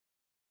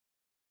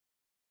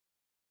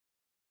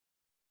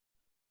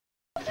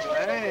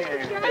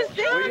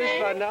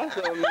now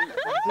some.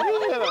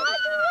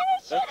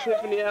 That's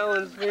Tiffany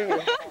Allen's finger.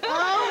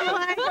 Oh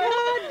my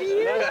God, do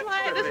you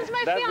like, this is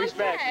my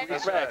fiance. Respect. The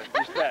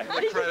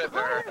credit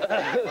bearer.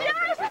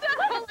 Yes, at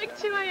like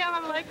 2 a.m.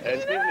 I'm like,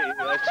 And Tiffany,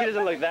 she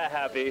doesn't look that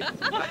happy.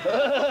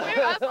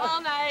 We're up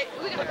all night.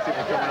 People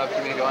coming up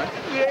to me going,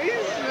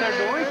 Yes, they're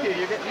going to.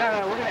 You're getting,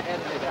 no, we're going to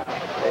edit it out.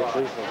 Hey,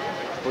 please.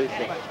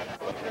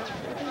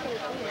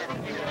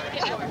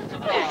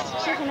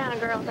 She's checking out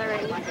girls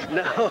already.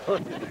 No.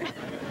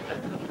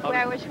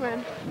 Where, which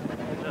one?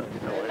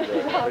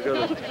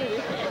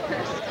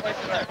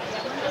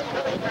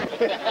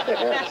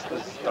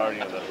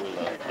 Starting on the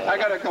hula. I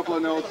got a couple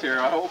of notes here.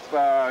 I hope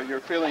you're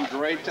feeling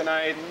great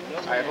tonight.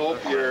 I hope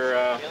you're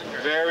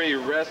very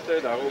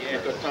rested. I hope you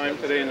took time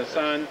today in the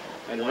sun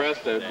and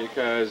rested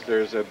because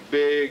there's a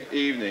big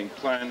evening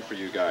planned for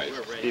you guys.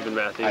 Stephen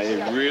Matthews.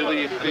 I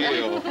really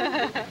feel...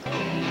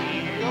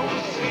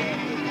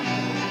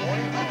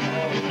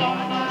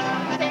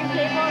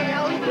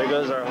 There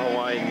goes our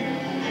Hawaiian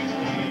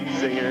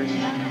singers.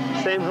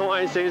 Same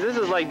Hawaiian singers. This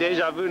is like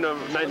deja vu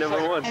night number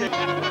 1.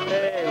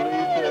 Hey,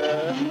 Lisa.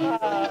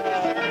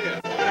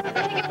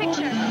 Take a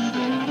picture.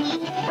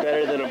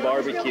 Better than a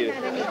barbecue.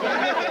 They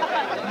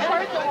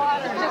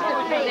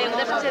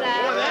lift it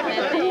up and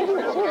then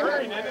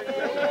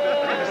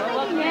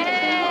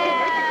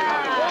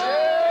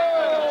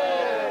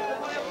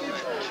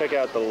Check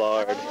out the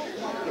lard.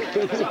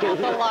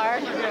 the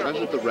lard. that's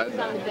with the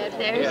retina.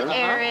 There's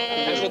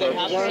Eric.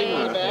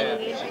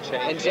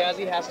 And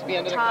Jazzy has to be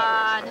under the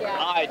Todd. covers.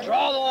 All right,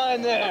 draw the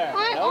line there.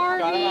 Hi,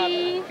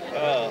 Artie.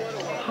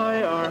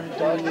 Hi, Artie.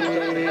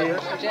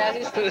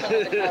 Jazzy's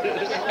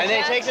and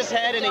then he takes his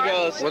head and he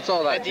goes, What's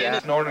all that,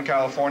 Jazz? Northern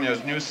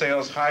California's new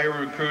sales higher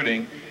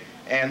recruiting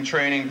and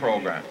training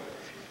program.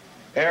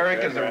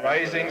 Eric is a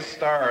rising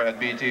star at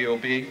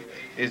BTOP.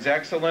 His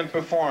excellent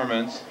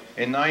performance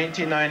in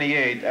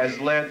 1998 has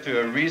led to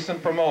a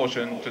recent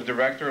promotion to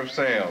Director of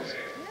Sales.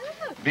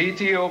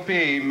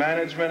 BTOP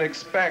management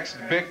expects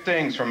big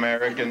things from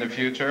Eric in the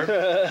future.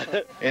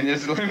 In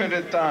his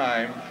limited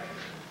time,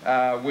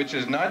 which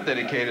is not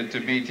dedicated to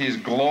BT's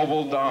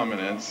global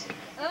dominance,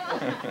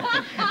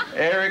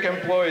 Eric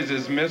employs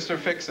his Mr.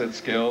 Fix-It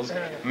skills,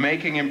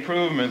 making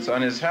improvements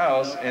on his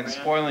house and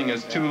spoiling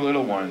his 2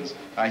 little ones.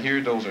 I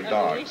hear those are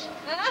dogs.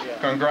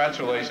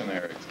 Congratulations,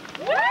 Eric.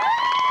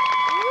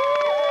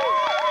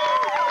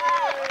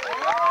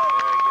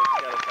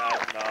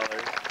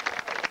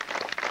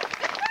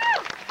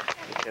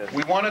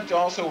 We wanted to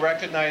also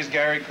recognize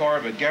Gary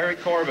Corbett. Gary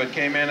Corbett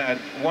came in at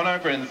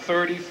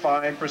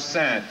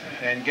 135%,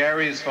 and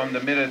Gary is from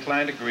the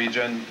Mid-Atlantic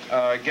region.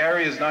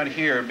 Gary is not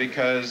here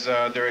because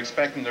they're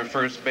expecting their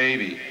first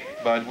baby,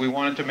 but we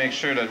wanted to make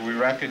sure that we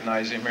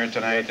recognize him here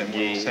tonight, and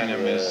we'll send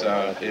him his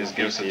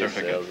gift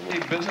certificate.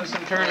 Business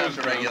in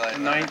tourism in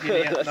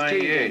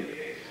 1998.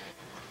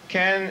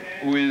 Ken,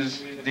 who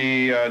is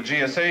the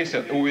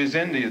who is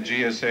in the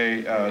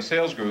GSA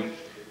sales group,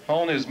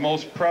 honed his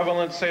most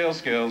prevalent sales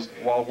skills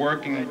while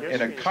working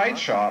in a kite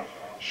shop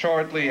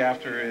shortly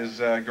after his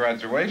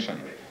graduation.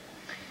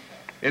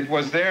 It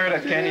was there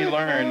that Kenny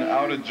learned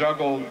how to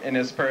juggle in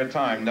his spare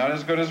time. Not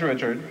as good as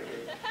Richard,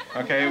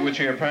 okay, which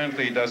he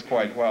apparently does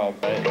quite well.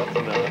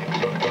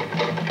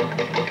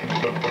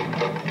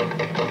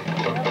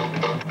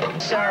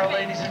 Sarah,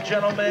 ladies and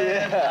gentlemen.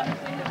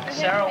 Yeah.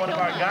 Sarah, one of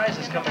our guys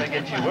is coming to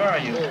get you. Where are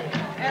you?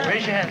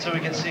 Raise your hand so we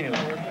can see you.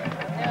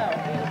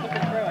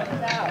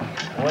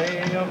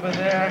 Way over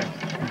there.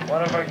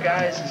 One of our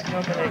guys is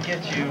coming to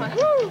get you.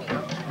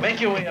 Make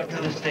your way up to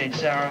the stage,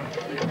 Sarah.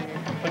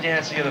 Put your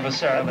hands together for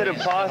Sarah. That's an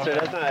imposter.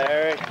 That's not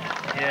Eric.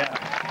 Yeah.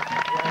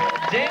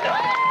 Dana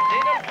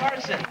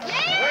Parsons.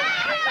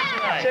 Where's Dana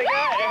tonight? Check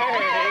out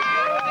Eric.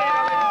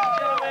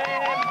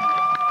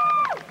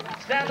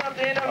 Stand up,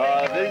 Dana.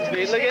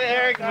 Look at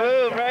Eric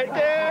move right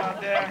there.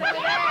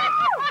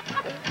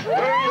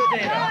 Where is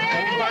Dana?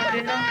 Have you found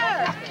Dana?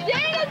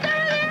 Dana's over there.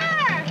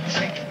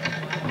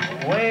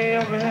 Way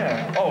over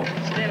there. Oh,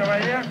 is Dana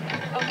right here?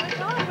 Oh my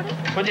God, what is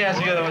Put your hands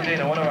together with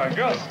Dana. One of our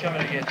girls is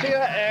coming to get you. Check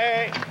out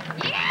Eric.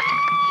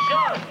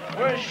 Sean,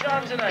 where's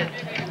Sean tonight?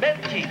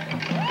 Medkey.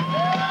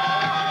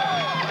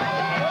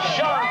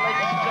 Sean,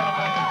 ladies and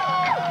gentlemen.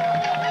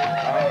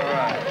 All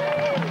right.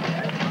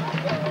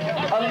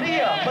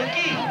 Aaliyah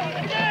McGee.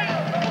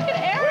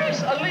 Where's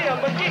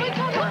Aaliyah McGee?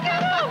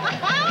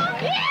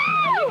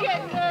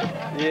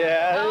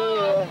 Yeah.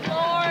 Oh,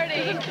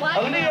 Lordy.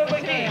 Aaliyah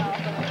McGee.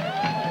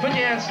 Put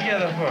your hands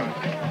together for her.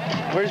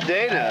 Where's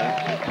Dana?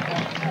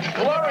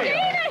 Gloria.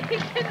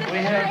 We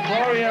have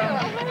Gloria.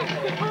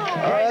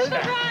 All right,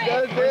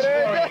 That's Where's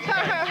Dana. Gloria?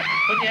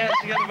 Put your hands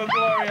together for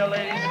Gloria,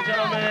 ladies and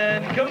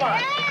gentlemen. Come on.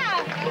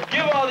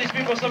 Give all these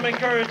people some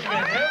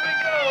encouragement. Here we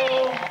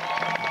go.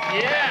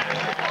 Yeah.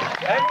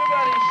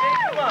 Everybody,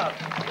 shake them up.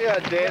 Yeah,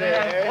 Dana. We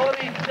have Eric.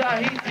 Oli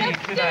Tahiti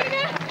tonight.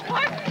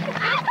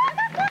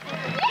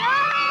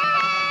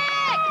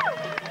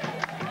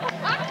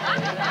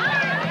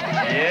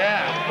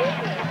 Yeah.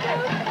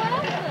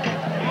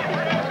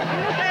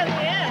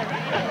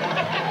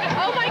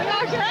 Oh my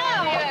gosh,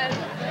 that's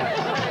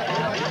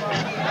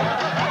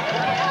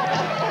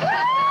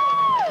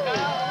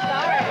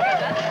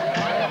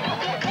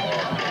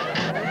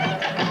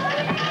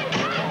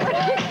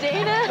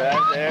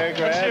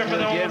Let's hear it for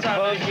them one more Getting time,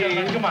 ladies and funky.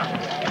 gentlemen. Come on.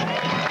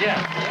 Yeah.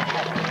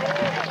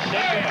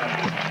 Shake your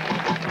hand.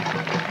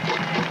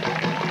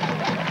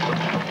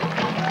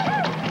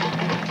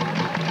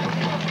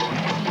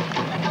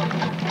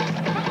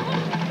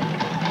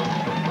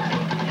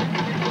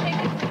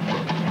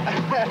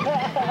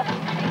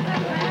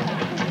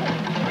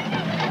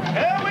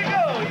 Here we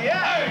go,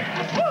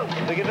 yeah!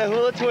 Woo! Look at the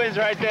hula twins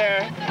right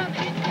there.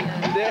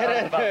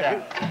 Sorry about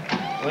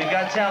that. We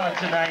got talent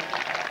tonight.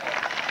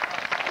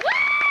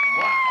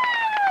 Wow.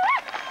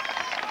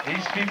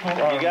 These people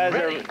are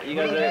ready. You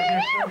guys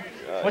are.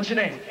 What's your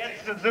name?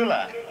 It's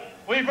Zula,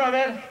 Where you from,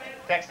 man?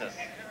 Texas.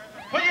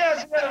 Put your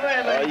hands together,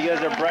 man. Oh, you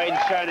guys are bright and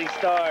shining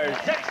stars.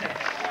 Texas.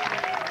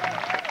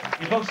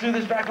 You folks do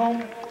this back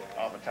home?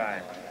 All the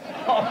time.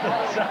 All the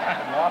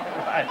time. All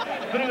right.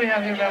 Who do we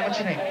have here, man? What's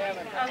your name?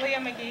 Leah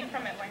McGee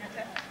from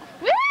Atlanta.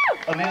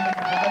 Olivia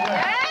from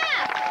Atlanta.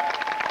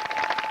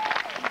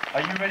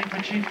 Are you ready for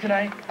Chief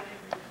tonight?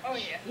 Oh,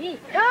 yeah.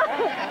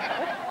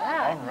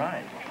 All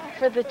right.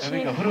 For the There we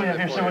chief. go. Who do we have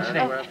here, sir? What's your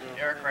name?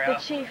 Eric The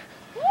Krause. chief.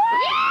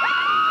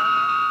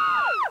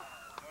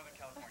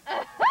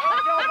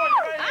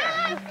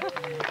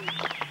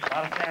 A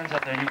lot of fans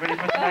out there. You ready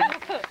for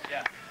tonight?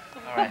 Yeah.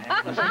 All right.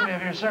 Who do we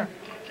have here, sir?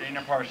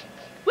 Dana Parsons.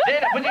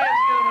 Dana, put your hands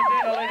together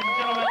with Dana, ladies and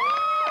gentlemen.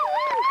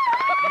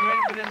 You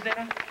ready for this,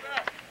 Dana?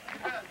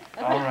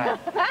 All right.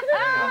 There you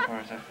go for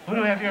us. Who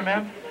do we have here,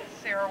 ma'am?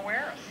 Sarah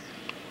Waris.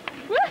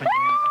 Put your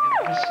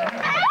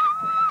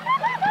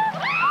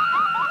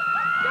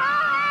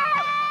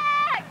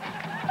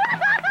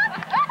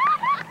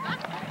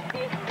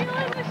hands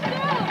together for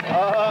Sarah.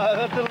 Oh,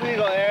 that's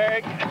illegal,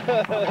 Eric.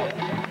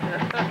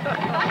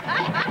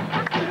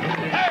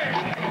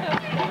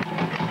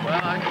 Well,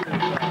 I could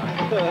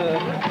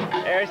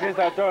Eric's gonna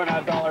start throwing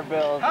out dollar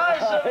bills.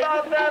 How's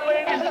about that,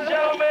 ladies